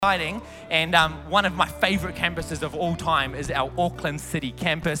Exciting, and one of my favorite campuses of all time is our Auckland City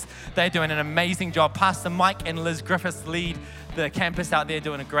campus. They're doing an amazing job. Pastor Mike and Liz Griffiths lead the campus out there,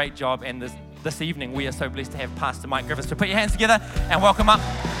 doing a great job. And this evening, we are so blessed to have Pastor Mike Griffiths. So put your hands together and welcome up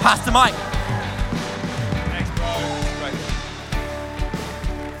Pastor Mike. Thanks, bro.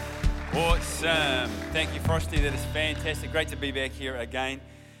 Great. Awesome. Thank you, Frosty. That is fantastic. Great to be back here again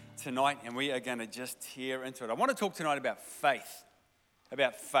tonight, and we are going to just tear into it. I want to talk tonight about faith.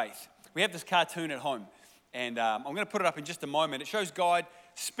 We have this cartoon at home, and I'm going to put it up in just a moment. It shows God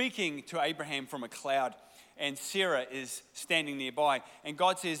speaking to Abraham from a cloud, and Sarah is standing nearby. And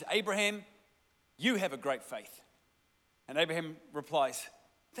God says, "Abraham, you have a great faith." And Abraham replies,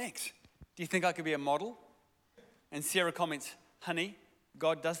 "Thanks. Do you think I could be a model?" And Sarah comments, "Honey,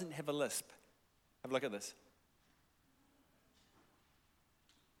 God doesn't have a lisp." Have a look at this.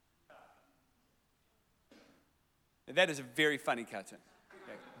 That is a very funny cartoon.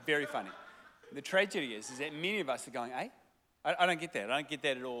 Very funny. The tragedy is that many of us are going, "Hey, I don't get that. I don't get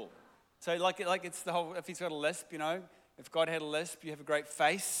that at all." So like it's the whole, if he's got a lisp, if God had a lisp, you have a great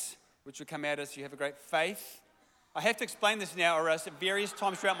face, which would come out as you have a great faith. I have to explain this now, or else at various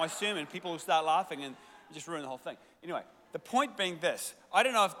times throughout my sermon, people will start laughing and just ruin the whole thing. Anyway, the point being this: I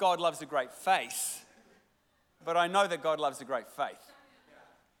don't know if God loves a great face, but I know that God loves a great faith.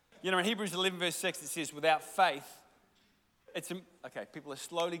 In Hebrews 11 verse 6, it says, "Without faith," okay, people are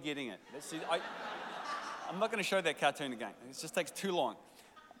slowly getting it. I'm not going to show that cartoon again. It just takes too long.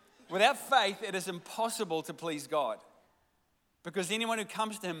 Without faith, it is impossible to please God, because anyone who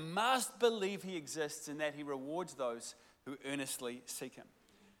comes to him must believe he exists and that he rewards those who earnestly seek him.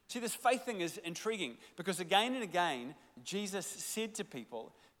 See, this faith thing is intriguing, because again and again, Jesus said to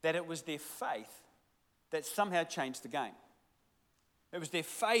people that it was their faith that somehow changed the game. It was their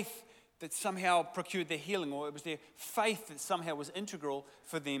faith that somehow procured their healing, or it was their faith that somehow was integral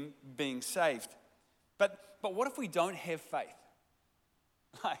for them being saved. But what if we don't have faith?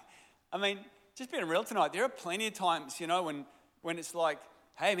 Just being real tonight, there are plenty of times, when it's like,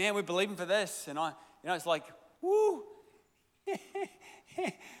 "Hey man, we're believing for this," and it's like, "Woo,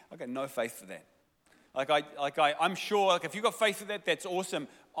 I got no faith for that." I'm sure, if you got faith for that, that's awesome.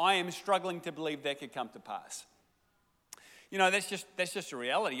 I am struggling to believe that could come to pass. That's just a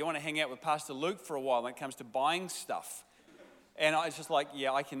reality. You want to hang out with Pastor Luke for a while when it comes to buying stuff. And it's just like,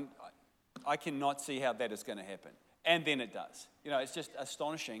 I cannot see how that is going to happen. And then it does. It's just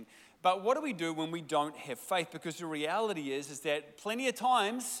astonishing. But what do we do when we don't have faith? Because the reality is that plenty of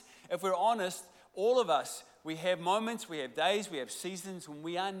times, if we're honest, all of us, we have moments, we have days, we have seasons when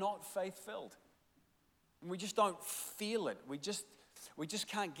we are not faith-filled. And we just don't feel it. We just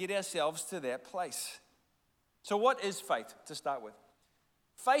can't get ourselves to that place. So what is faith, to start with?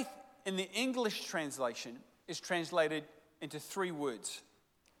 Faith in the English translation is translated into three words: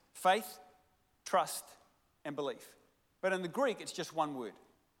 faith, trust, and belief. But in the Greek, it's just one word.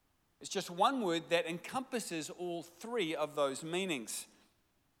 It's just one word that encompasses all three of those meanings.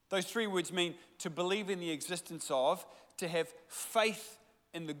 Those three words mean to believe in the existence of, to have faith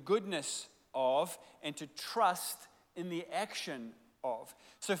in the goodness of, and to trust in the action of.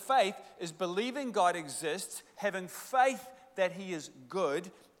 So faith is believing God exists, having faith that he is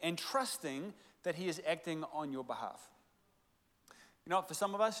good, and trusting that he is acting on your behalf. For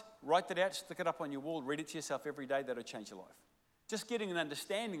some of us, write that out, stick it up on your wall, read it to yourself every day. That'll change your life. Just getting an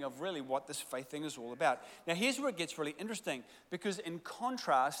understanding of really what this faith thing is all about. Now here's where it gets really interesting, because in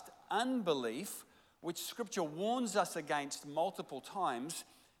contrast, unbelief, which Scripture warns us against multiple times,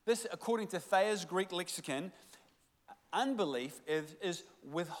 this, according to Thayer's Greek lexicon, unbelief is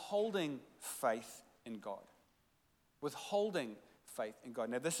withholding faith in God. Withholding faith in God.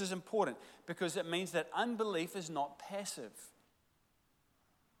 Now, this is important because it means that unbelief is not passive.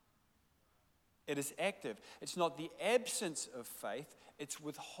 It is active. It's not the absence of faith. It's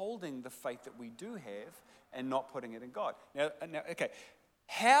withholding the faith that we do have and not putting it in God. Now, okay.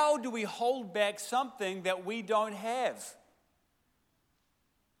 How do we hold back something that we don't have?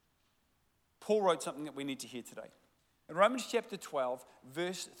 Paul wrote something that we need to hear today. In Romans chapter 12,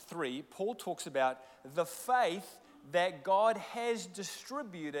 verse 3, Paul talks about the faith that God has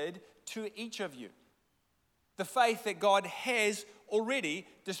distributed to each of you. The faith that God has already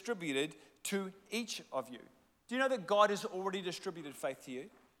distributed to each of you. Do you know that God has already distributed faith to you?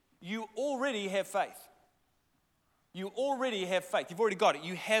 You already have faith. You already have faith. You've already got it.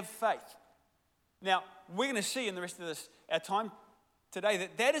 You have faith. Now, we're going to see in the rest of our time today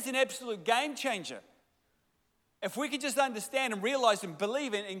that is an absolute game changer. If we could just understand and realize and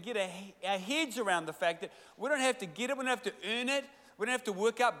believe in and get our heads around the fact that we don't have to get it, we don't have to earn it, We don't have to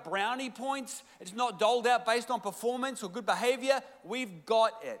work up brownie points. It's not doled out based on performance or good behavior. We've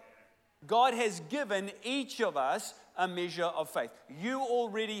got it. God has given each of us a measure of faith. You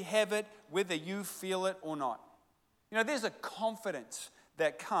already have it, whether you feel it or not. You know, there's a confidence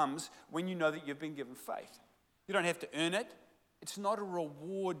that comes when you know that you've been given faith. You don't have to earn it. It's not a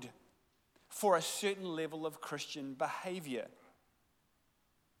reward for a certain level of Christian behavior.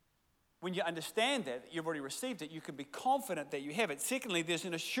 When you understand that you've already received it, you can be confident that you have it. Secondly, there's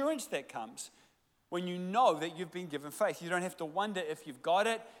an assurance that comes when you know that you've been given faith. You don't have to wonder if you've got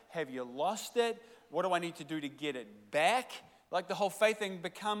it. Have you lost it? What do I need to do to get it back? Like the whole faith thing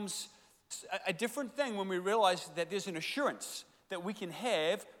becomes a different thing when we realize that there's an assurance that we can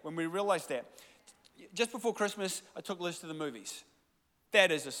have when we realize that. Just before Christmas, I took Liz to the movies.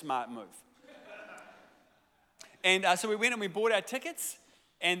 That is a smart move. And so we went and we bought our tickets.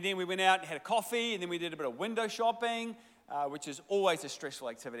 And then we went out and had a coffee, and then we did a bit of window shopping, which is always a stressful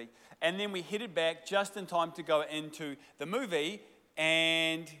activity. And then we headed back just in time to go into the movie,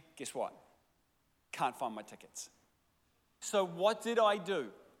 and guess what? Can't find my tickets. So what did I do?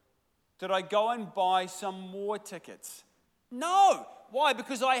 Did I go and buy some more tickets? No. Why?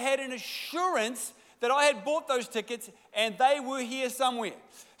 Because I had an assurance that I had bought those tickets and they were here somewhere.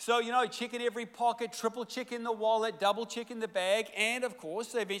 So, you know, check in every pocket, triple check in the wallet, double check in the bag, and of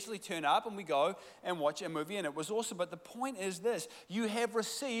course, they eventually turn up and we go and watch a movie, and it was awesome. But the point is this: you have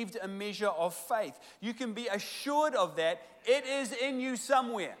received a measure of faith. You can be assured of that. It is in you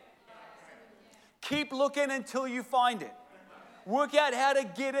somewhere. Keep looking until you find it. Work out how to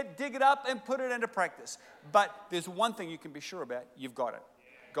get it, dig it up, and put it into practice. But there's one thing you can be sure about: you've got it.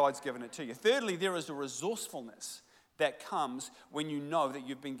 God's given it to you. Thirdly, there is a resourcefulness that comes when you know that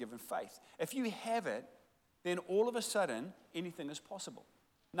you've been given faith. If you have it, then all of a sudden, anything is possible.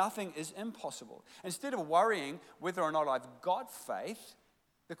 Nothing is impossible. Instead of worrying whether or not I've got faith,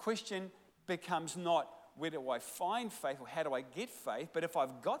 the question becomes not where do I find faith or how do I get faith, but if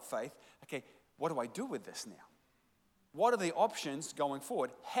I've got faith, okay, what do I do with this now? What are the options going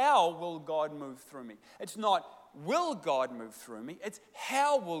forward? How will God move through me? It's not will God move through me? It's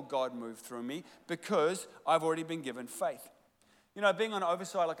how will God move through me, because I've already been given faith. You know, being on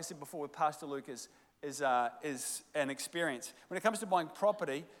oversight, like I said before, with Pastor Luke is an experience. When it comes to buying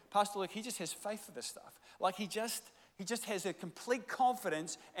property, Pastor Luke, he just has faith for this stuff. Like he just has a complete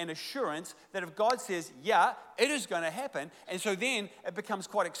confidence and assurance that if God says, yeah, it is going to happen. And so then it becomes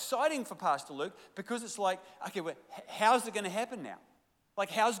quite exciting for Pastor Luke, because it's like, okay, well, how's it going to happen now? Like,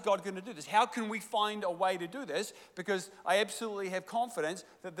 how's God going to do this? How can we find a way to do this? Because I absolutely have confidence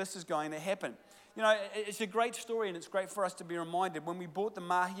that this is going to happen. You know, it's a great story, and it's great for us to be reminded. When we bought the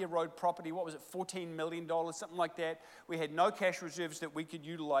Mahia Road property, what was it, $14 million, something like that. We had no cash reserves that we could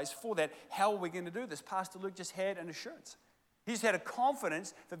utilize for that. How are we going to do this? Pastor Luke just had an assurance. He just had a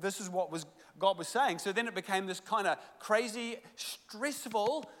confidence that this is what God was saying. So then it became this kind of crazy,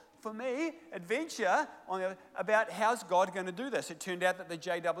 stressful, for me, adventure about how's God going to do this. It turned out that the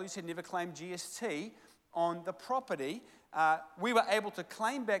JWs had never claimed GST on the property. We were able to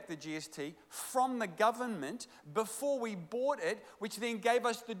claim back the GST from the government before we bought it, which then gave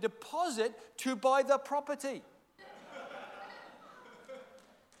us the deposit to buy the property.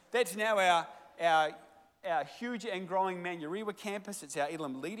 That's now our huge and growing Manurewa campus. It's our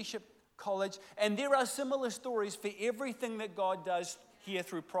Elam Leadership College. And there are similar stories for everything that God does here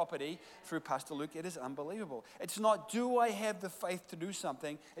through property, through Pastor Luke. It is unbelievable. It's not, do I have the faith to do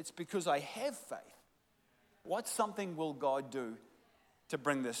something? It's because I have faith. What something will God do to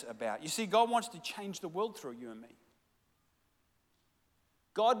bring this about? You see, God wants to change the world through you and me.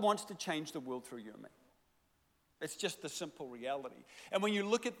 God wants to change the world through you and me. It's just the simple reality. And when you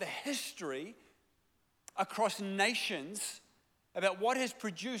look at the history across nations about what has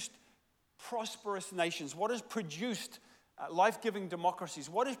produced prosperous nations, what has produced life-giving democracies,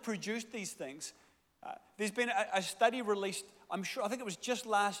 what has produced these things, there's been a study released, I think it was just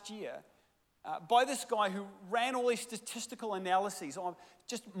last year, by this guy who ran all these statistical analyses on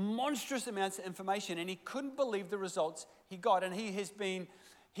just monstrous amounts of information, and he couldn't believe the results he got. And he has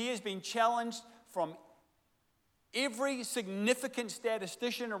been challenged from every significant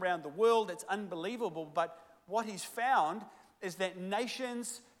statistician around the world. It's unbelievable. But what he's found is that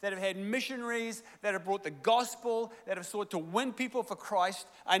nations that have had missionaries, that have brought the gospel, that have sought to win people for Christ,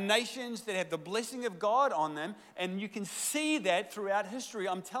 are nations that have the blessing of God on them. And you can see that throughout history.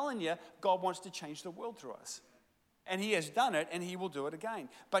 I'm telling you, God wants to change the world through us. And he has done it, and he will do it again.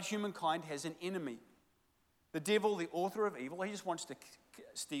 But humankind has an enemy. The devil, the author of evil, he just wants to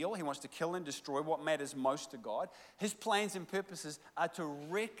steal. He wants to kill and destroy what matters most to God. His plans and purposes are to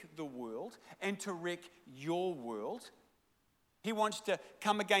wreck the world and to wreck your world. He wants to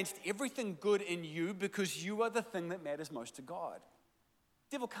come against everything good in you because you are the thing that matters most to God.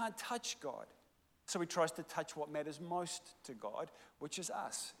 The devil can't touch God. So he tries to touch what matters most to God, which is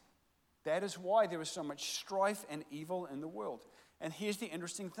us. That is why there is so much strife and evil in the world. And here's the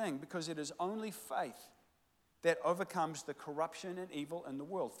interesting thing, because it is only faith that overcomes the corruption and evil in the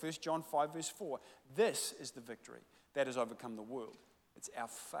world. 1 John 5 verse 4. This is the victory that has overcome the world. It's our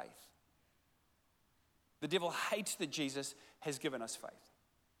faith. The devil hates that Jesus has given us faith.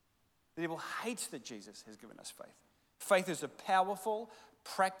 The devil hates that Jesus has given us faith. Faith is a powerful,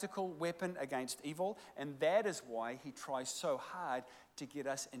 practical weapon against evil, and that is why he tries so hard to get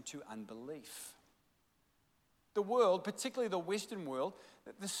us into unbelief. The world, particularly the Western world,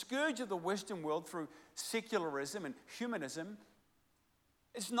 the scourge of the Western world through secularism and humanism,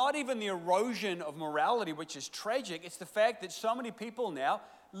 it's not even the erosion of morality, which is tragic. It's the fact that so many people now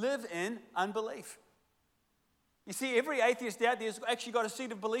live in unbelief. You see, every atheist out there has actually got a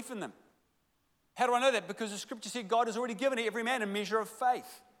seed of belief in them. How do I know that? Because the scripture said God has already given every man a measure of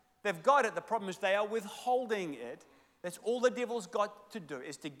faith. They've got it. The problem is they are withholding it. That's all the devil's got to do,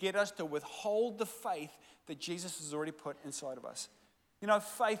 is to get us to withhold the faith that Jesus has already put inside of us. You know,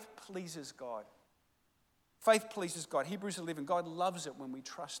 faith pleases God. Faith pleases God. Hebrews 11, God loves it when we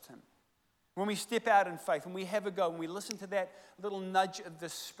trust him. When we step out in faith, when we have a go, when we listen to that little nudge of the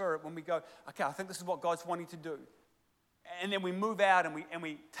Spirit, when we go, okay, I think this is what God's wanting to do. And then we move out and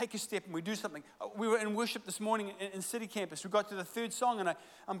we take a step and we do something. We were in worship this morning in City Campus. We got to the third song and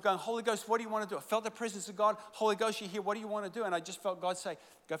I'm going, Holy Ghost, what do you want to do? I felt the presence of God. Holy Ghost, you're here. What do you want to do? And I just felt God say,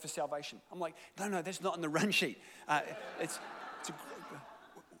 go for salvation. I'm like, no, that's not in the run sheet. It's a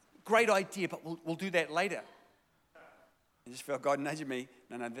great idea, but we'll do that later. I just felt God nudging me.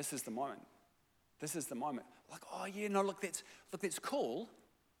 No, this is the moment. This is the moment. Like, oh yeah, no, look, that's cool.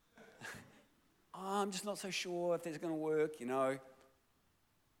 I'm just not so sure if that's going to work, you know.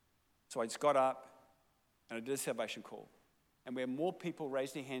 So I just got up and I did a salvation call. And we had more people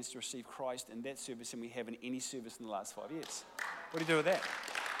raise their hands to receive Christ in that service than we have in any service in the last 5 years. What do you do with that?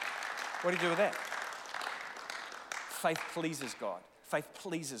 What do you do with that? Faith pleases God. Faith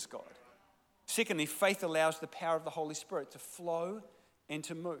pleases God. Secondly, faith allows the power of the Holy Spirit to flow and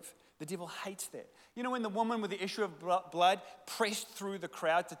to move. The devil hates that. You know, when the woman with the issue of blood pressed through the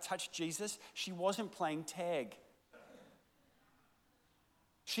crowd to touch Jesus, she wasn't playing tag.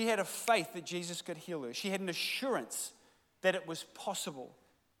 She had a faith that Jesus could heal her. She had an assurance that it was possible.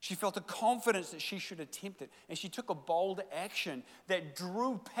 She felt a confidence that she should attempt it. And she took a bold action that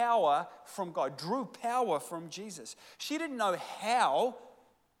drew power from God, drew power from Jesus. She didn't know how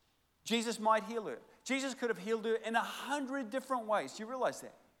Jesus might heal her. Jesus could have healed her in 100 different ways. Do you realize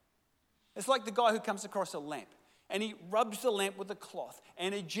that? It's like the guy who comes across a lamp and he rubs the lamp with a cloth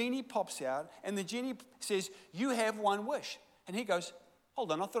and a genie pops out and the genie says, you have one wish. And he goes, hold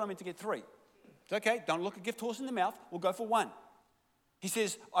on, I thought I meant to get 3. It's okay, don't look a gift horse in the mouth, we'll go for 1. He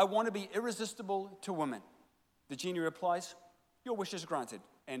says, I want to be irresistible to women. The genie replies, your wish is granted.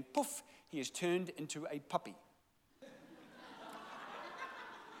 And poof, he is turned into a puppy.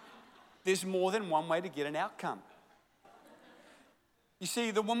 There's more than one way to get an outcome. You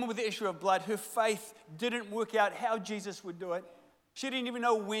see, the woman with the issue of blood, her faith didn't work out how Jesus would do it. She didn't even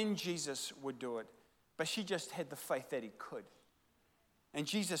know when Jesus would do it. But she just had the faith that he could. And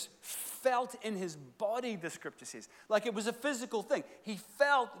Jesus felt in his body, the scripture says, like it was a physical thing. He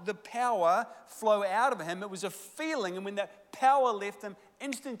felt the power flow out of him. It was a feeling. And when that power left him,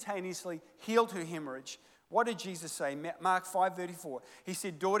 instantaneously healed her hemorrhage. What did Jesus say? Mark 5:34. He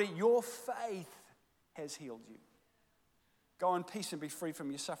said, daughter, your faith has healed you. Go in peace and be free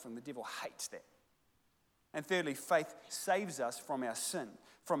from your suffering. The devil hates that. And thirdly, faith saves us from our sin,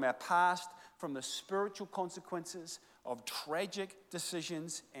 from our past, from the spiritual consequences of tragic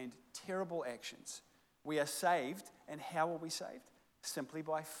decisions and terrible actions. We are saved, and how are we saved? Simply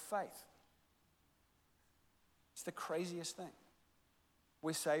by faith. It's the craziest thing.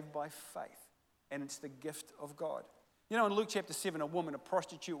 We're saved by faith, and it's the gift of God. You know, in Luke chapter 7, a woman, a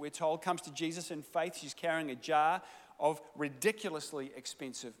prostitute, we're told, comes to Jesus in faith. She's carrying a jar of ridiculously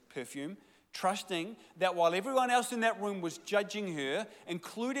expensive perfume, trusting that while everyone else in that room was judging her,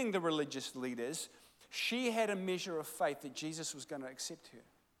 including the religious leaders, she had a measure of faith that Jesus was going to accept her,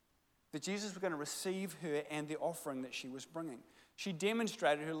 that Jesus was going to receive her and the offering that she was bringing. She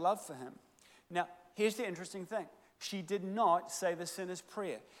demonstrated her love for him. Now, here's the interesting thing. She did not say the sinner's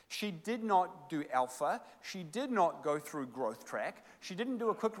prayer. She did not do Alpha. She did not go through Growth Track. She didn't do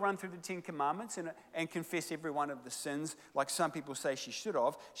a quick run through the 10 Commandments and confess every one of the sins like some people say she should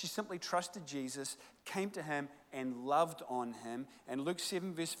have. She simply trusted Jesus, came to him, and loved on him. And Luke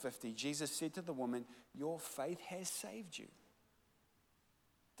 7 verse 50, Jesus said to the woman, your faith has saved you.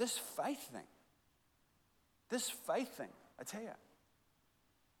 This faith thing, I tell you,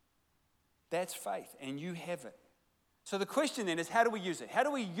 that's faith, and you have it. So the question then is, how do we use it? How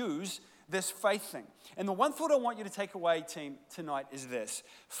do we use this faith thing? And the one thought I want you to take away, team, tonight is this.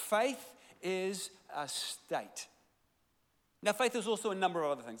 Faith is a state. Now, faith is also a number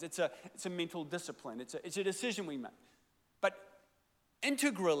of other things. It's a mental discipline. It's a decision we make. But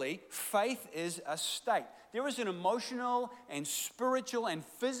integrally, faith is a state. There is an emotional and spiritual and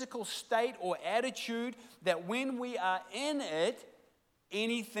physical state or attitude that when we are in it,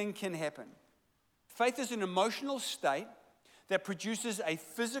 anything can happen. Faith is an emotional state that produces a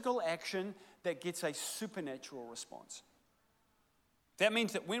physical action that gets a supernatural response. That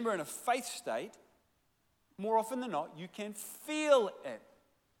means that when we're in a faith state, more often than not, you can feel it.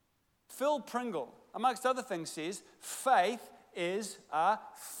 Phil Pringle, amongst other things, says faith is a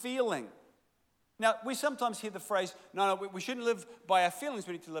feeling. Now, we sometimes hear the phrase, no, we shouldn't live by our feelings,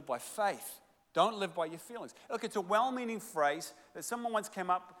 we need to live by faith. Don't live by your feelings. Look, it's a well-meaning phrase that someone once came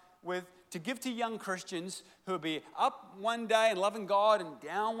up with to give to young Christians who would be up one day and loving God and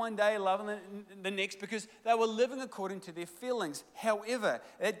down one day loving the next because they were living according to their feelings. However,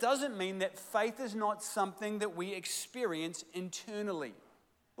 it doesn't mean that faith is not something that we experience internally.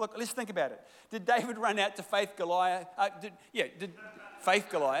 Look, let's think about it. Did David run out to faith Goliath? Did faith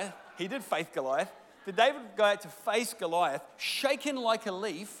Goliath? He did faith Goliath. Did David go out to face Goliath, shaken like a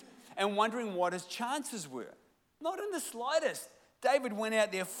leaf and wondering what his chances were? Not in the slightest. David went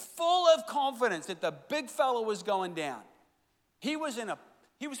out there full of confidence that the big fellow was going down. He was in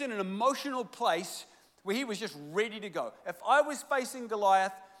an emotional place where he was just ready to go. If I was facing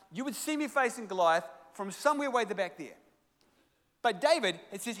Goliath, you would see me facing Goliath from somewhere way the back there. But David,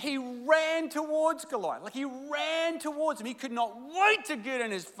 it says he ran towards Goliath. Like he ran towards him. He could not wait to get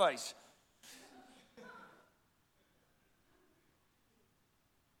in his face.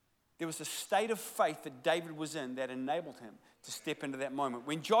 There was a state of faith that David was in that enabled him to step into that moment.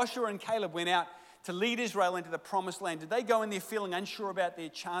 When Joshua and Caleb went out to lead Israel into the promised land, did they go in there feeling unsure about their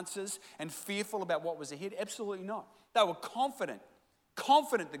chances and fearful about what was ahead? Absolutely not. They were confident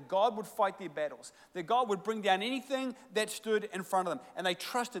that God would fight their battles, that God would bring down anything that stood in front of them, and they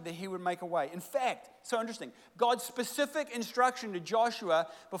trusted that he would make a way. In fact, so interesting, God's specific instruction to Joshua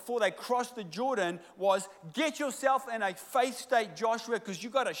before they crossed the Jordan was, get yourself in a faith state, Joshua, because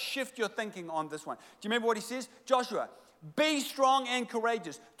you've got to shift your thinking on this one. Do you remember what he says? Joshua, be strong and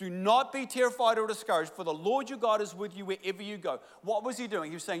courageous. Do not be terrified or discouraged, for the Lord your God is with you wherever you go. What was he doing?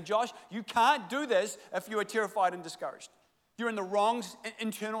 He was saying, Josh, you can't do this if you are terrified and discouraged. You're in the wrong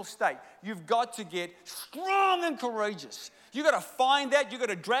internal state. You've got to get strong and courageous. You've got to find that. You've got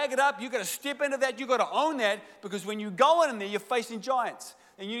to drag it up. You've got to step into that. You've got to own that, because when you go in there, you're facing giants.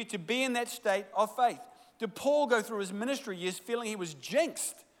 And you need to be in that state of faith. Did Paul go through his ministry years feeling he was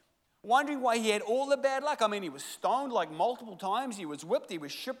jinxed? Wondering why he had all the bad luck? I mean, he was stoned like multiple times. He was whipped. He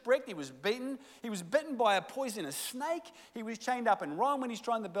was shipwrecked. He was beaten. He was bitten by a poisonous snake. He was chained up in Rome when he's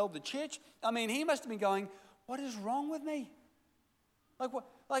trying to build the church. I mean, he must have been going, what is wrong with me?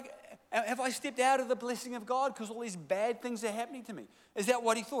 Have I stepped out of the blessing of God because all these bad things are happening to me? Is that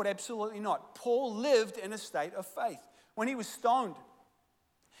what he thought? Absolutely not. Paul lived in a state of faith. When he was stoned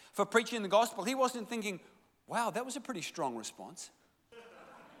for preaching the gospel, he wasn't thinking, wow, that was a pretty strong response.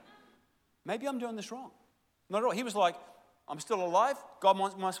 Maybe I'm doing this wrong. Not at all. He was like, I'm still alive. God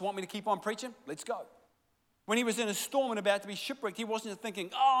must want me to keep on preaching. Let's go. When he was in a storm and about to be shipwrecked, he wasn't thinking,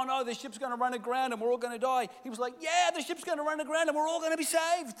 oh no, the ship's going to run aground and we're all going to die. He was like, yeah, the ship's going to run aground and we're all going to be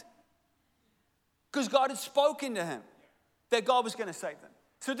saved. Because God had spoken to him that God was going to save them.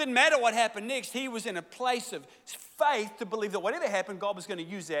 So it didn't matter what happened next. He was in a place of faith to believe that whatever happened, God was going to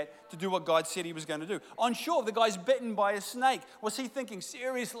use that to do what God said he was going to do. On shore, the guy's bitten by a snake. Was he thinking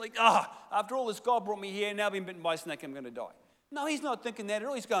seriously, after all this, God brought me here, now I've been bitten by a snake, I'm going to die? No, he's not thinking that at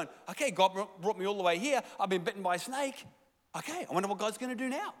all. He's going, okay, God brought me all the way here. I've been bitten by a snake. Okay, I wonder what God's going to do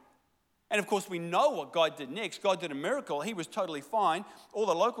now. And of course, we know what God did next. God did a miracle. He was totally fine. All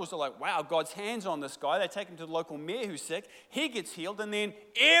the locals are like, wow, God's hands on this guy. They take him to the local mayor who's sick. He gets healed, and then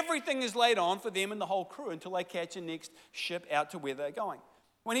everything is laid on for them and the whole crew until they catch a next ship out to where they're going.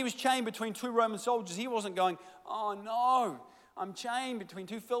 When he was chained between two Roman soldiers, he wasn't going, oh no, I'm chained between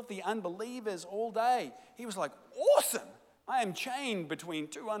two filthy unbelievers all day. He was like, awesome. I am chained between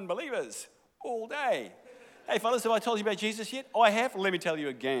two unbelievers all day. Hey, fellas, have I told you about Jesus yet? Oh, I have? Let me tell you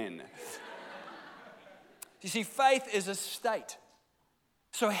again. You see, faith is a state.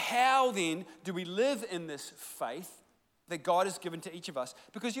 So how then do we live in this faith that God has given to each of us?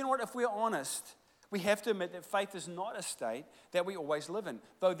 Because you know what? If we're honest, we have to admit that faith is not a state that we always live in,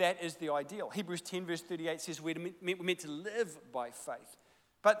 though that is the ideal. Hebrews 10 verse 38 says we're meant to live by faith.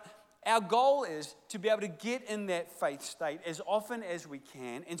 But our goal is to be able to get in that faith state as often as we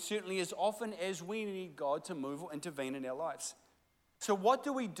can, and certainly as often as we need God to move or intervene in our lives. So what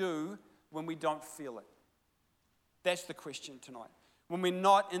do we do when we don't feel it? That's the question tonight. When we're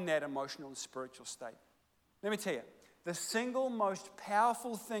not in that emotional and spiritual state. Let me tell you, the single most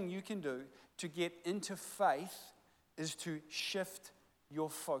powerful thing you can do to get into faith is to shift your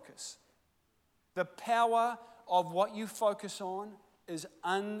focus. The power of what you focus on is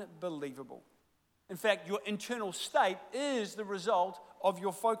unbelievable. In fact, your internal state is the result of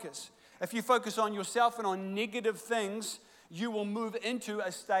your focus. If you focus on yourself and on negative things, you will move into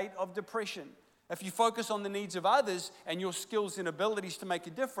a state of depression. If you focus on the needs of others and your skills and abilities to make a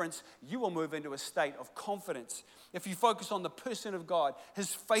difference, you will move into a state of confidence. If you focus on the person of God,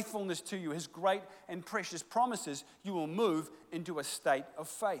 His faithfulness to you, His great and precious promises, you will move into a state of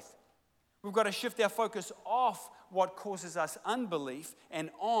faith. We've got to shift our focus off what causes us unbelief and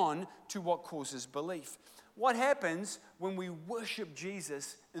on to what causes belief. What happens when we worship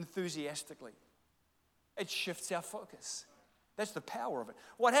Jesus enthusiastically? It shifts our focus. That's the power of it.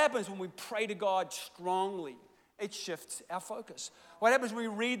 What happens when we pray to God strongly? It shifts our focus. What happens when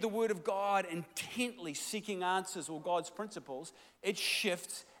we read the Word of God intently, seeking answers or God's principles? It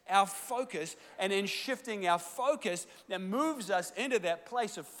shifts our focus, and in shifting our focus, that moves us into that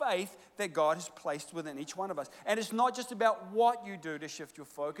place of faith that God has placed within each one of us. And it's not just about what you do to shift your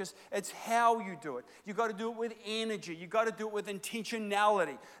focus, it's how you do it. You've got to do it with energy. You've got to do it with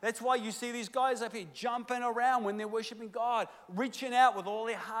intentionality. That's why you see these guys up here jumping around when they're worshiping God, reaching out with all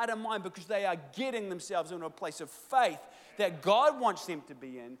their heart and mind, because they are getting themselves into a place of faith that God wants them to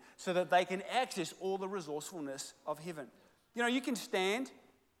be in so that they can access all the resourcefulness of heaven. You know, you can stand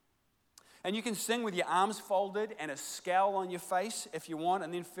and you can sing with your arms folded and a scowl on your face if you want,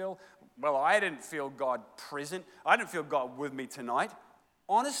 and then feel, well, I didn't feel God present. I didn't feel God with me tonight.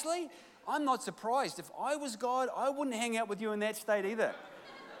 Honestly, I'm not surprised. If I was God, I wouldn't hang out with you in that state either.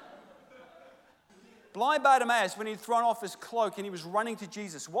 Blind Bartimaeus, when he'd thrown off his cloak and he was running to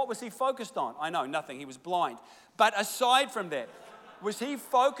Jesus, what was he focused on? I know, nothing. He was blind. But aside from that, was he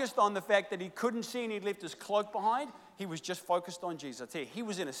focused on the fact that he couldn't see and he'd left his cloak behind? He was just focused on Jesus. I tell you, he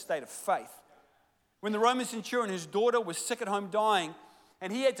was in a state of faith. When the Roman centurion, his daughter, was sick at home dying,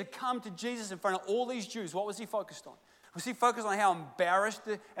 and he had to come to Jesus in front of all these Jews, what was he focused on? Was he focused on how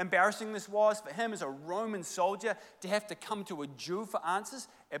embarrassing this was for him as a Roman soldier to have to come to a Jew for answers?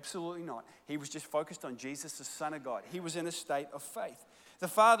 Absolutely not. He was just focused on Jesus, the Son of God. He was in a state of faith. The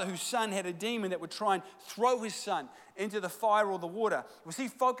father whose son had a demon that would try and throw his son into the fire or the water, was he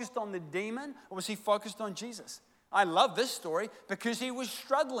focused on the demon or was he focused on Jesus? I love this story because he was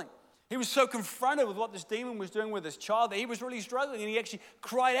struggling. He was so confronted with what this demon was doing with his child that he was really struggling, and he actually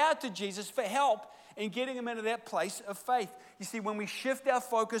cried out to Jesus for help in getting him into that place of faith. You see, when we shift our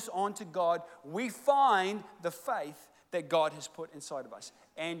focus onto God, we find the faith that God has put inside of us,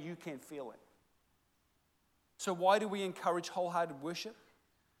 and you can feel it. So why do we encourage wholehearted worship?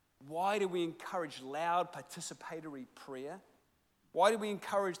 Why do we encourage loud participatory prayer? Why do we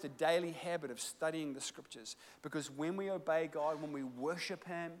encourage the daily habit of studying the scriptures? Because when we obey God, when we worship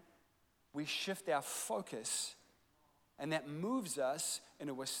Him, we shift our focus, and that moves us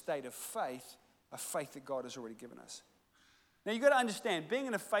into a state of faith, a faith that God has already given us. Now you've got to understand, being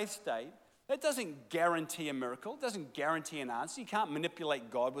in a faith state, that doesn't guarantee a miracle. It doesn't guarantee an answer. You can't manipulate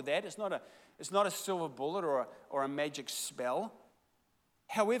God with that. It's not a silver bullet or a magic spell.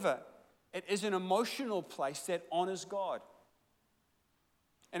 However, it is an emotional place that honors God.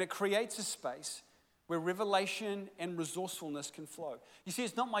 And it creates a space where revelation and resourcefulness can flow. You see,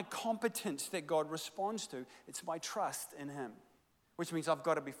 it's not my competence that God responds to. It's my trust in Him, which means I've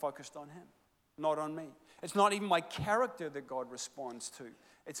got to be focused on Him, not on me. It's not even my character that God responds to.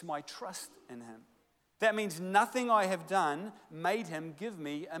 It's my trust in Him. That means nothing I have done made Him give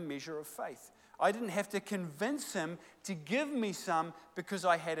me a measure of faith. I didn't have to convince Him to give me some because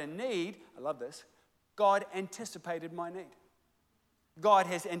I had a need. I love this. God anticipated my need. God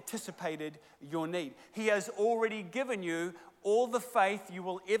has anticipated your need. He has already given you all the faith you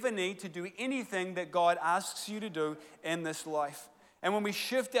will ever need to do anything that God asks you to do in this life. And when we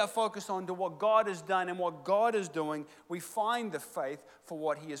shift our focus onto what God has done and what God is doing, we find the faith for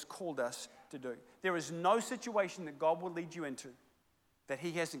what He has called us to do. There is no situation that God will lead you into that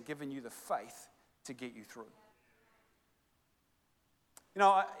He hasn't given you the faith to get you through. You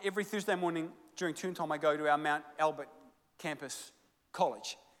know, every Thursday morning during turn time, I go to our Mount Albert campus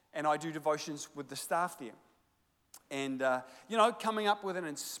college, and I do devotions with the staff there. And, coming up with an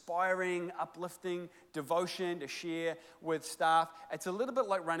inspiring, uplifting devotion to share with staff, it's a little bit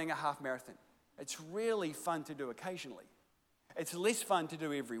like running a half marathon. It's really fun to do occasionally. It's less fun to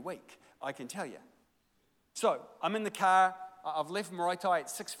do every week, I can tell you. So I'm in the car. I've left Maraetai at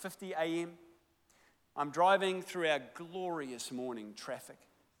 6:50 a.m. I'm driving through our glorious morning traffic.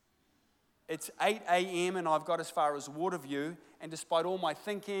 It's 8 a.m. and I've got as far as Waterview, and despite all my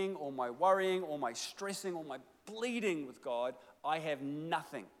thinking, all my worrying, all my stressing, all my pleading with God, I have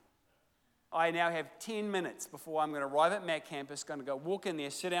nothing. I now have 10 minutes before I'm going to arrive at Mac campus, going to go walk in there,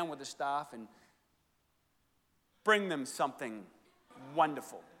 sit down with the staff and bring them something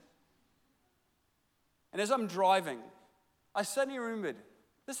wonderful. And as I'm driving, I suddenly remembered,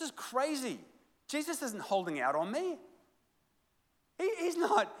 this is crazy. Jesus isn't holding out on me. He's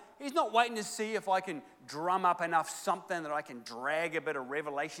not waiting to see if I can drum up enough something that I can drag a bit of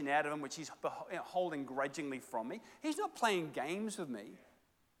revelation out of him, which he's holding grudgingly from me. He's not playing games with me.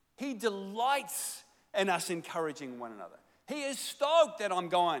 He delights in us encouraging one another. He is stoked that I'm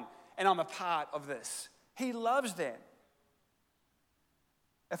going and I'm a part of this. He loves that.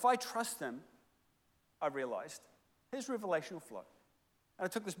 If I trust him, I realized, his revelation will flow. And I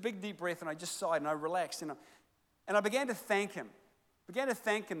took this big deep breath and I just sighed and I relaxed and I began to thank him.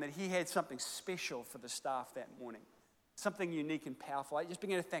 That he had something special for the staff that morning. Something unique and powerful. I just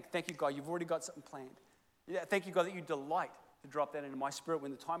began to thank you, God, you've already got something planned. Yeah, thank you, God, that you delight to drop that into my spirit.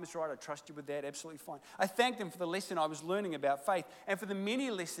 When the time is right, I trust you with that. Absolutely fine. I thanked him for the lesson I was learning about faith and for the many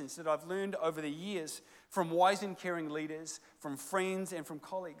lessons that I've learned over the years from wise and caring leaders, from friends and from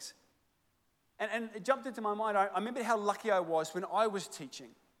colleagues. And it jumped into my mind. I remember how lucky I was when I was teaching.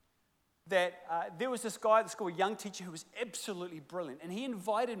 That there was this guy at the school, a young teacher who was absolutely brilliant. And he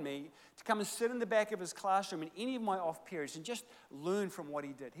invited me to come and sit in the back of his classroom in any of my off periods and just learn from what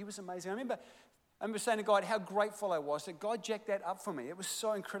he did. He was amazing. I remember saying to God how grateful I was that God jacked that up for me. It was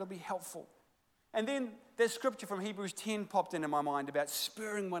so incredibly helpful. And then that scripture from Hebrews 10 popped into my mind about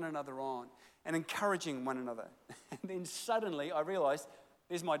spurring one another on and encouraging one another. And then suddenly I realized,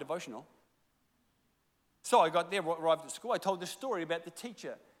 there's my devotional. So I got there, arrived at school. I told this story about the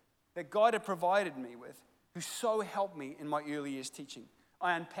teacher that God had provided me with, who so helped me in my early years teaching.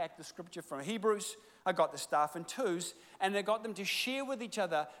 I unpacked the scripture from Hebrews, I got the staff in twos, and I got them to share with each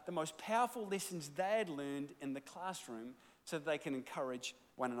other the most powerful lessons they had learned in the classroom so that they can encourage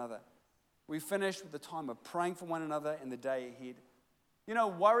one another. We finished with the time of praying for one another in the day ahead. You know,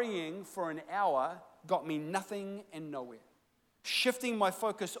 worrying for an hour got me nothing and nowhere. Shifting my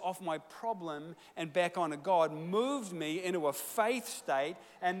focus off my problem and back onto God moved me into a faith state,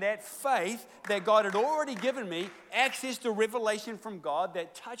 and that faith that God had already given me access to revelation from God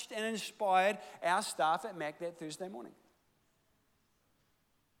that touched and inspired our staff at Mac that Thursday morning.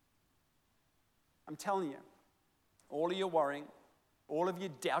 I'm telling you, all of your worrying, all of your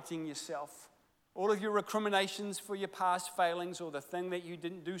doubting yourself, all of your recriminations for your past failings or the thing that you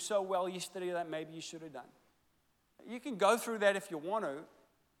didn't do so well yesterday that maybe you should have done. You can go through that if you want to,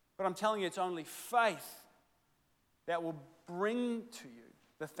 but I'm telling you, it's only faith that will bring to you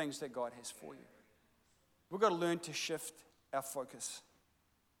the things that God has for you. We've got to learn to shift our focus.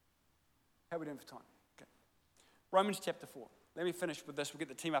 How are we doing for time? Okay. Romans chapter 4. Let me finish with this. We'll get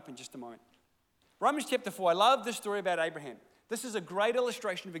the team up in just a moment. Romans chapter 4. I love this story about Abraham. This is a great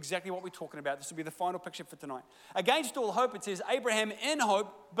illustration of exactly what we're talking about. This will be the final picture for tonight. Against all hope, it says, Abraham in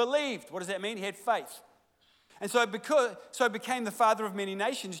hope believed. What does that mean? He had faith. And so became the father of many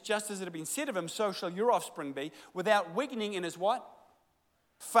nations, just as it had been said of him, so shall your offspring be, without weakening in his what?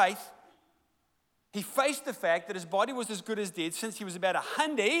 Faith. He faced the fact that his body was as good as dead since he was about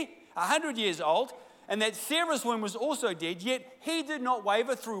 100 years old, and that Sarah's womb was also dead, yet he did not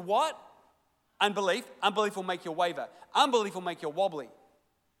waver through what? Unbelief. Unbelief will make you waver. Unbelief will make you wobbly.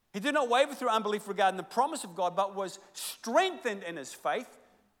 He did not waver through unbelief regarding the promise of God, but was strengthened in his faith,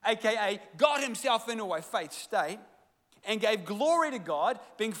 aka got himself into a faith state and gave glory to God,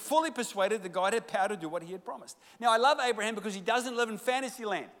 being fully persuaded that God had power to do what he had promised. Now, I love Abraham because he doesn't live in fantasy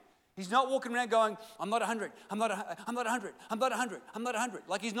land. He's not walking around going, I'm not 100, I'm not 100, I'm not 100, I'm not 100, I'm not 100.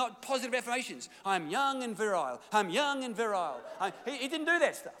 Like he's not positive affirmations. I'm young and virile. I'm young and virile. He didn't do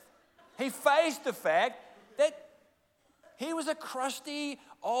that stuff. He faced the fact that he was a crusty,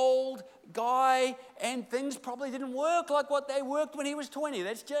 old guy, and things probably didn't work like what they worked when he was 20.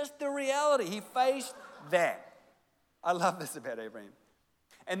 That's just the reality. He faced that. I love this about Abraham.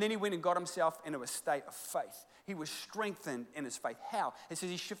 And then he went and got himself into a state of faith. He was strengthened in his faith. How? It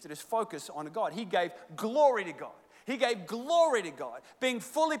says he shifted his focus onto God. He gave glory to God. He gave glory to God, being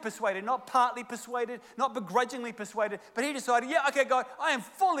fully persuaded, not partly persuaded, not begrudgingly persuaded, but he decided, yeah, okay, God, I am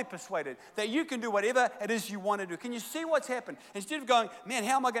fully persuaded that you can do whatever it is you want to do. Can you see what's happened? Instead of going, man,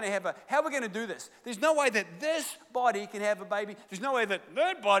 how are we going to do this? There's no way that this body can have a baby. There's no way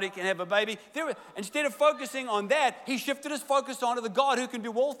that body can have a baby. Instead of focusing on that, he shifted his focus onto the God who can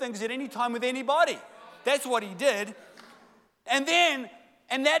do all things at any time with anybody. That's what he did. And then,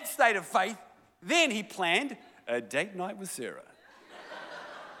 in that state of faith, then he planned a date night with Sarah.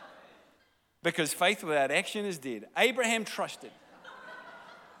 Because faith without action is dead. Abraham trusted.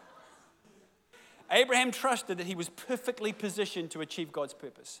 Abraham trusted that he was perfectly positioned to achieve God's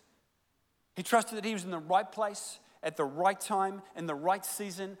purpose. He trusted that he was in the right place, at the right time, in the right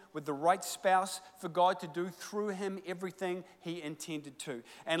season, with the right spouse for God to do through him everything he intended to.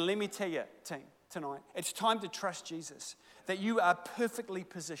 And let me tell you, team, tonight, it's time to trust Jesus, that you are perfectly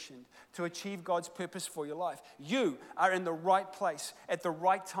positioned to achieve God's purpose for your life. You are in the right place, at the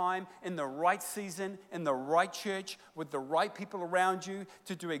right time, in the right season, in the right church, with the right people around you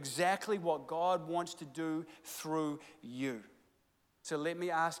to do exactly what God wants to do through you. So let me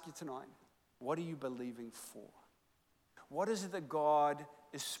ask you tonight, what are you believing for? What is it that God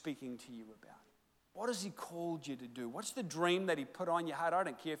is speaking to you about? What has he called you to do? What's the dream that he put on your heart? I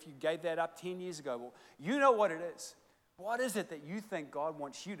don't care if you gave that up 10 years ago. Well, you know what it is. What is it that you think God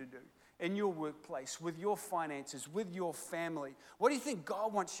wants you to do in your workplace, with your finances, with your family? What do you think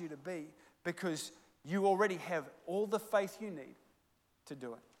God wants you to be? Because you already have all the faith you need to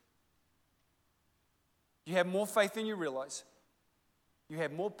do it. You have more faith than you realize. You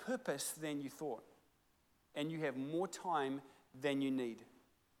have more purpose than you thought. And you have more time than you need.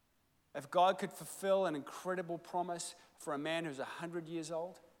 If God could fulfill an incredible promise for a man who's 100 years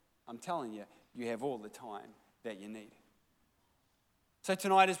old, I'm telling you, you have all the time that you need. So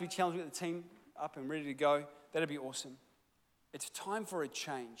tonight, as we challenge the team up and ready to go, that'd be awesome. It's time for a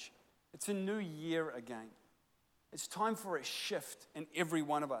change. It's a new year again. It's time for a shift in every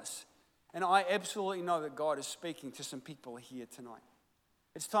one of us. And I absolutely know that God is speaking to some people here tonight.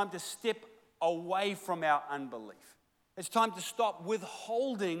 It's time to step away from our unbelief. It's time to stop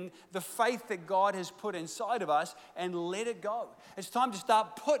withholding the faith that God has put inside of us and let it go. It's time to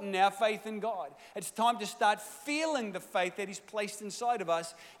start putting our faith in God. It's time to start feeling the faith that he's placed inside of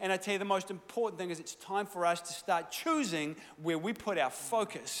us. And I tell you, the most important thing is it's time for us to start choosing where we put our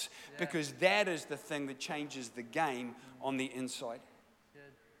focus, because that is the thing that changes the game on the inside.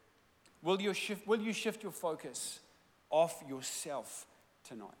 Will you shift your focus off yourself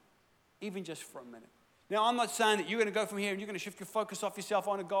tonight, even just for a minute? Now, I'm not saying that you're going to go from here and you're going to shift your focus off yourself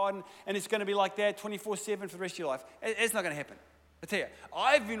onto God and it's going to be like that 24/7 for the rest of your life. It's not going to happen. I tell you,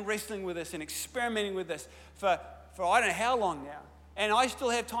 I've been wrestling with this and experimenting with this for I don't know how long now. And I still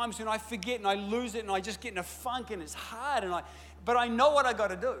have times when I forget and I lose it and I just get in a funk and it's hard. But I know what I got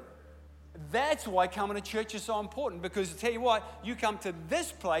to do. That's why coming to church is so important, because I tell you what, you come to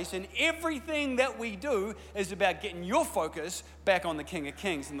this place and everything that we do is about getting your focus back on the King of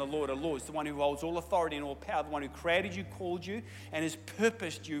Kings and the Lord of Lords, the one who holds all authority and all power, the one who created you, called you, and has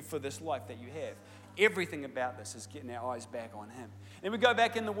purposed you for this life that you have. Everything about this is getting our eyes back on him. And we go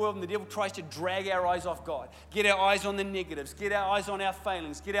back in the world and the devil tries to drag our eyes off God, get our eyes on the negatives, get our eyes on our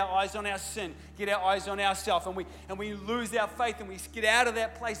failings, get our eyes on our sin, get our eyes on ourselves, and we lose our faith and we get out of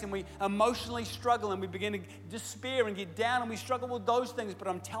that place and we emotionally struggle and we begin to despair and get down and we struggle with those things. But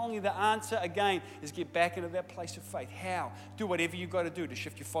I'm telling you, the answer again is get back into that place of faith. How? Do whatever you've got to do to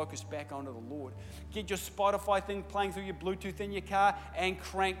shift your focus back onto the Lord. Get your Spotify thing playing through your Bluetooth in your car and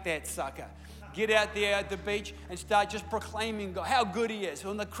crank that sucker. Get out there at the beach and start just proclaiming God, how good he is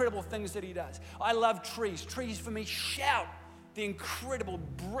and the incredible things that he does. I love trees. Trees for me shout the incredible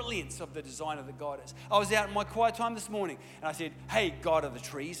brilliance of the designer that God is. I was out in my quiet time this morning and I said, hey, God of the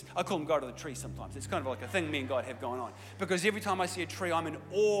trees. I call him God of the trees sometimes. It's kind of like a thing me and God have going on. Because every time I see a tree, I'm in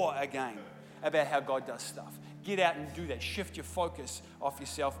awe again about how God does stuff. Get out and do that. Shift your focus off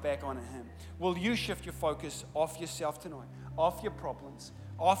yourself back onto him. Will you shift your focus off yourself tonight? Off your problems,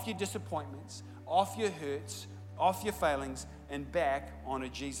 off your disappointments, off your hurts, off your failings, and back onto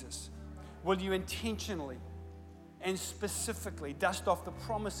Jesus? Will you intentionally and specifically dust off the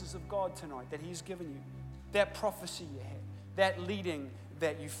promises of God tonight that he's given you? That prophecy you had, that leading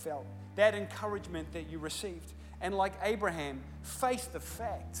that you felt, that encouragement that you received. And like Abraham, face the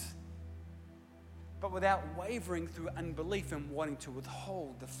facts, but without wavering through unbelief and wanting to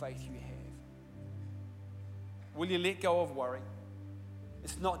withhold the faith you have. Will you let go of worry?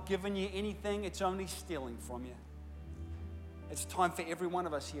 It's not giving you anything, it's only stealing from you. It's time for every one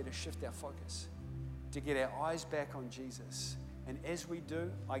of us here to shift our focus, to get our eyes back on Jesus. And as we do,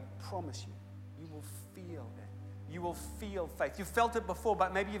 I promise you, you will feel it. you will feel faith. You've felt it before,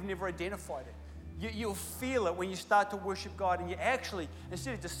 but maybe you've never identified it. You'll feel it when you start to worship God, and you actually,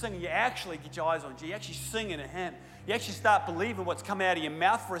 instead of just singing, you actually get your eyes on Jesus. You actually sing in a hymn. You actually start believing what's come out of your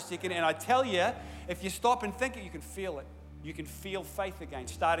mouth for a second. And I tell you, if you stop and think it, you can feel it. You can feel faith again,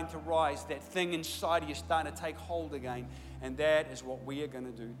 starting to rise. That thing inside of you starting to take hold again. And that is what we are going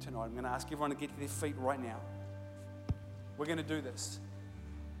to do tonight. I'm going to ask everyone to get to their feet right now. We're going to do this.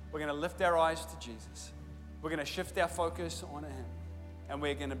 We're going to lift our eyes to Jesus. We're going to shift our focus on Him. And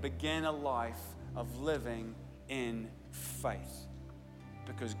we're going to begin a life of living in faith,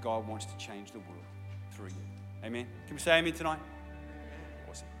 because God wants to change the world through you. Amen. Can we say amen tonight?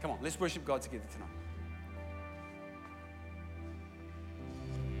 Awesome. Come on, let's worship God together tonight.